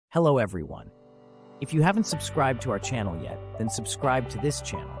Hello everyone. If you haven't subscribed to our channel yet, then subscribe to this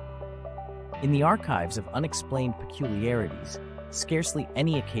channel. In the archives of unexplained peculiarities, scarcely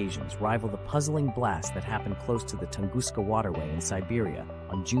any occasions rival the puzzling blast that happened close to the Tunguska waterway in Siberia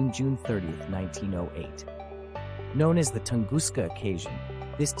on June 30th, 1908. Known as the Tunguska occasion,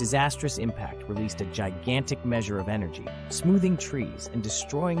 this disastrous impact released a gigantic measure of energy, smoothing trees and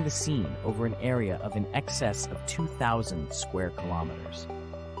destroying the scene over an area of in excess of 2,000 square kilometers.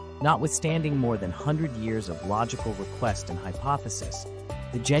 Notwithstanding more than 100 years of logical request and hypothesis,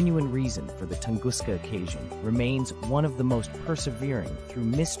 the genuine reason for the Tunguska occasion remains one of the most persevering through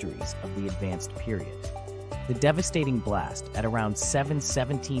mysteries of the advanced period. The devastating blast at around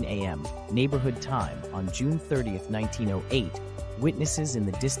 7:17 a.m. neighborhood time on June 30th, 1908, witnesses in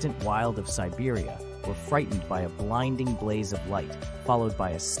the distant wild of Siberia were frightened by a blinding blaze of light, followed by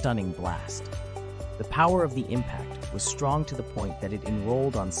a stunning blast. The power of the impact was strong to the point that it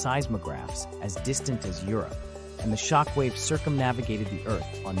enrolled on seismographs as distant as Europe, and the shockwave circumnavigated the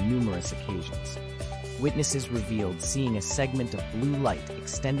Earth on numerous occasions. Witnesses revealed seeing a segment of blue light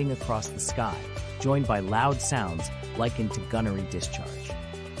extending across the sky, joined by loud sounds likened to gunnery discharge.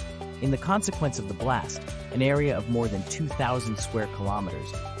 In the consequence of the blast, an area of more than 2,000 square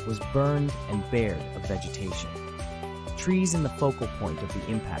kilometers was burned and bared of vegetation. Trees in the focal point of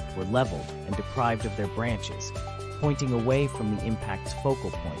the impact were leveled and deprived of their branches, pointing away from the impact's focal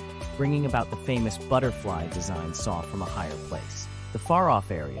point, bringing about the famous butterfly design saw from a higher place. The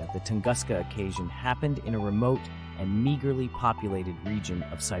far-off area, the Tunguska occasion, happened in a remote and meagerly populated region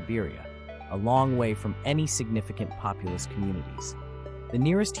of Siberia, a long way from any significant populous communities. The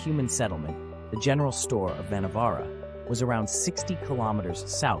nearest human settlement, the general store of Vanavara, was around 60 kilometers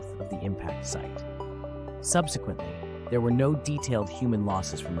south of the impact site. Subsequently, there were no detailed human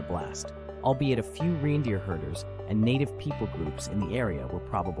losses from the blast, albeit a few reindeer herders and native people groups in the area were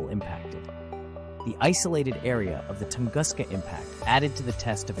probably impacted. The isolated area of the Tunguska impact added to the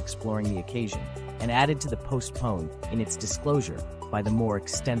test of exploring the occasion and added to the postpone in its disclosure by the more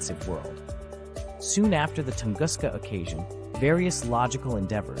extensive world. Soon after the Tunguska occasion, various logical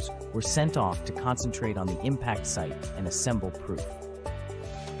endeavors were sent off to concentrate on the impact site and assemble proof.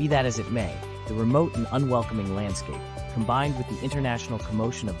 Be that as it may, the remote and unwelcoming landscape, combined with the international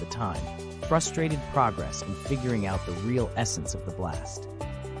commotion of the time, frustrated progress in figuring out the real essence of the blast.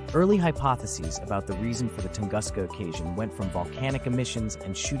 Early hypotheses about the reason for the Tunguska occasion went from volcanic emissions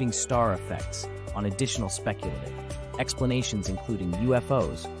and shooting star effects on additional speculative explanations including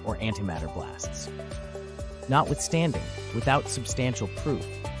UFOs or antimatter blasts. Notwithstanding, without substantial proof,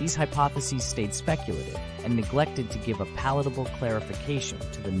 these hypotheses stayed speculative and neglected to give a palatable clarification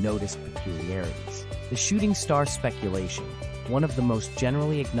to the noticed peculiarities. The shooting star speculation, one of the most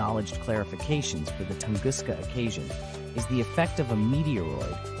generally acknowledged clarifications for the Tunguska occasion, is the effect of a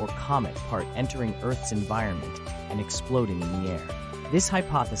meteoroid or comet part entering Earth's environment and exploding in the air. This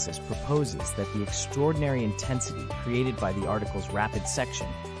hypothesis proposes that the extraordinary intensity created by the article's rapid section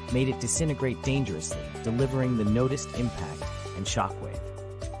made it disintegrate dangerously, delivering the noticed impact and shockwave.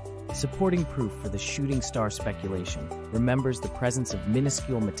 Supporting proof for the shooting star speculation remembers the presence of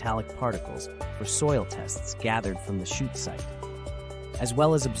minuscule metallic particles for soil tests gathered from the shoot site, as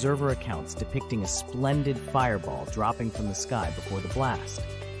well as observer accounts depicting a splendid fireball dropping from the sky before the blast.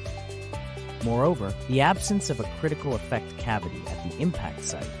 Moreover, the absence of a critical effect cavity at the impact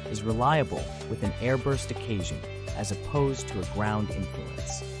site is reliable with an airburst occasion as opposed to a ground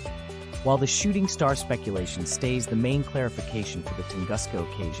influence. While the shooting star speculation stays the main clarification for the Tunguska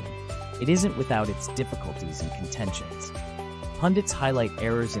occasion, it isn't without its difficulties and contentions. Pundits highlight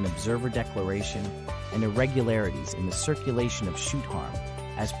errors in observer declaration and irregularities in the circulation of shoot harm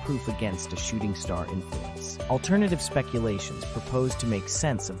as proof against a shooting star influence. Alternative speculations proposed to make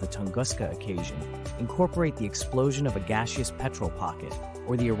sense of the Tunguska occasion incorporate the explosion of a gaseous petrol pocket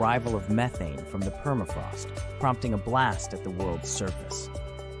or the arrival of methane from the permafrost, prompting a blast at the world's surface.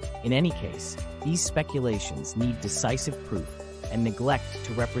 In any case, these speculations need decisive proof and neglect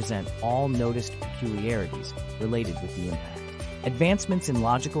to represent all noticed peculiarities related with the impact. Advancements in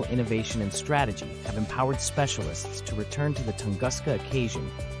logical innovation and strategy have empowered specialists to return to the Tunguska occasion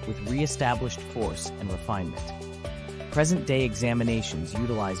with re-established force and refinement. Present-day examinations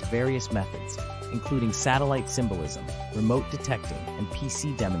utilize various methods, including satellite symbolism, remote detecting, and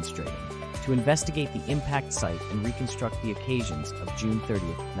PC demonstrating, to investigate the impact site and reconstruct the occasions of June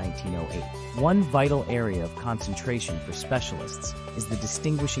 30th, 1908. One vital area of concentration for specialists is the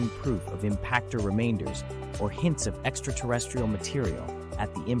distinguishing proof of impactor remainders or hints of extraterrestrial material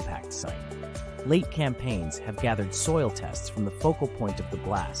at the impact site. Late campaigns have gathered soil tests from the focal point of the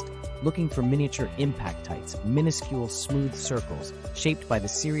blast, looking for miniature impactites, minuscule smooth circles shaped by the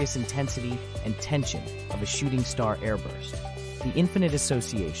serious intensity and tension of a shooting star airburst. The Infinite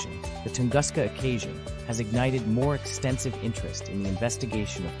Association, the Tunguska occasion, has ignited more extensive interest in the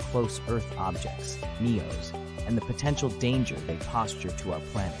investigation of close Earth objects, NEOs, and the potential danger they posture to our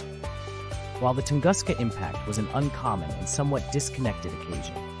planet. While the Tunguska impact was an uncommon and somewhat disconnected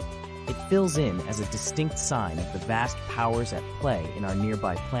occasion, it fills in as a distinct sign of the vast powers at play in our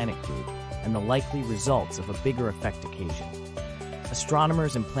nearby planet group and the likely results of a bigger effect occasion.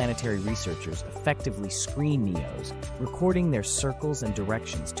 Astronomers and planetary researchers effectively screen NEOs, recording their circles and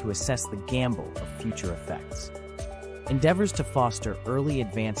directions to assess the gamble of future effects. Endeavors to foster early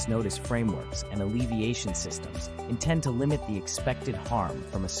advance notice frameworks and alleviation systems intend to limit the expected harm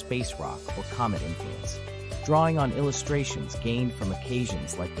from a space rock or comet influence, drawing on illustrations gained from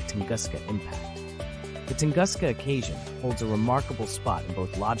occasions like the Tunguska impact. The Tunguska occasion holds a remarkable spot in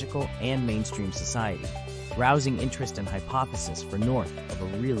both logical and mainstream society, rousing interest and hypothesis for north of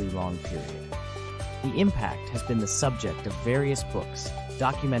a really long period. The impact has been the subject of various books,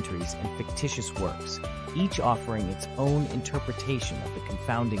 documentaries, and fictitious works, each offering its own interpretation of the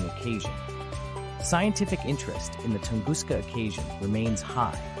confounding occasion. Scientific interest in the Tunguska occasion remains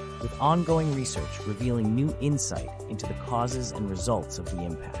high, with ongoing research revealing new insight into the causes and results of the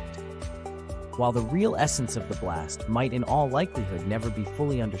impact. While the real essence of the blast might in all likelihood never be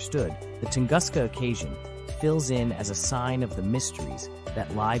fully understood, the Tunguska occasion fills in as a sign of the mysteries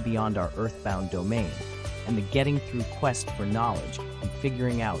that lie beyond our earthbound domain and the getting through quest for knowledge and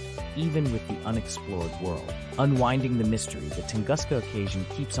figuring out even with the unexplored world. Unwinding the mystery, the Tunguska occasion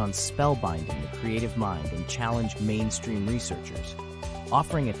keeps on spellbinding the creative mind and challenged mainstream researchers,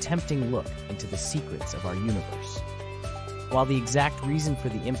 offering a tempting look into the secrets of our universe. While the exact reason for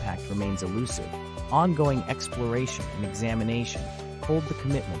the impact remains elusive, ongoing exploration and examination hold the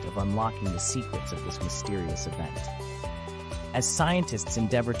commitment of unlocking the secrets of this mysterious event. As scientists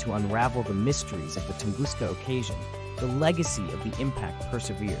endeavor to unravel the mysteries of the Tunguska occasion, the legacy of the impact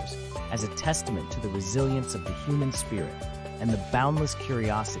perseveres as a testament to the resilience of the human spirit and the boundless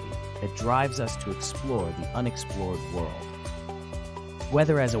curiosity that drives us to explore the unexplored world.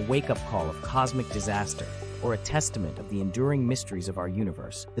 Whether as a wake-up call of cosmic disaster or a testament of the enduring mysteries of our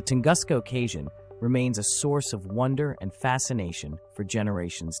universe, the Tunguska occasion remains a source of wonder and fascination for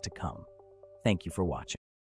generations to come. Thank you for watching.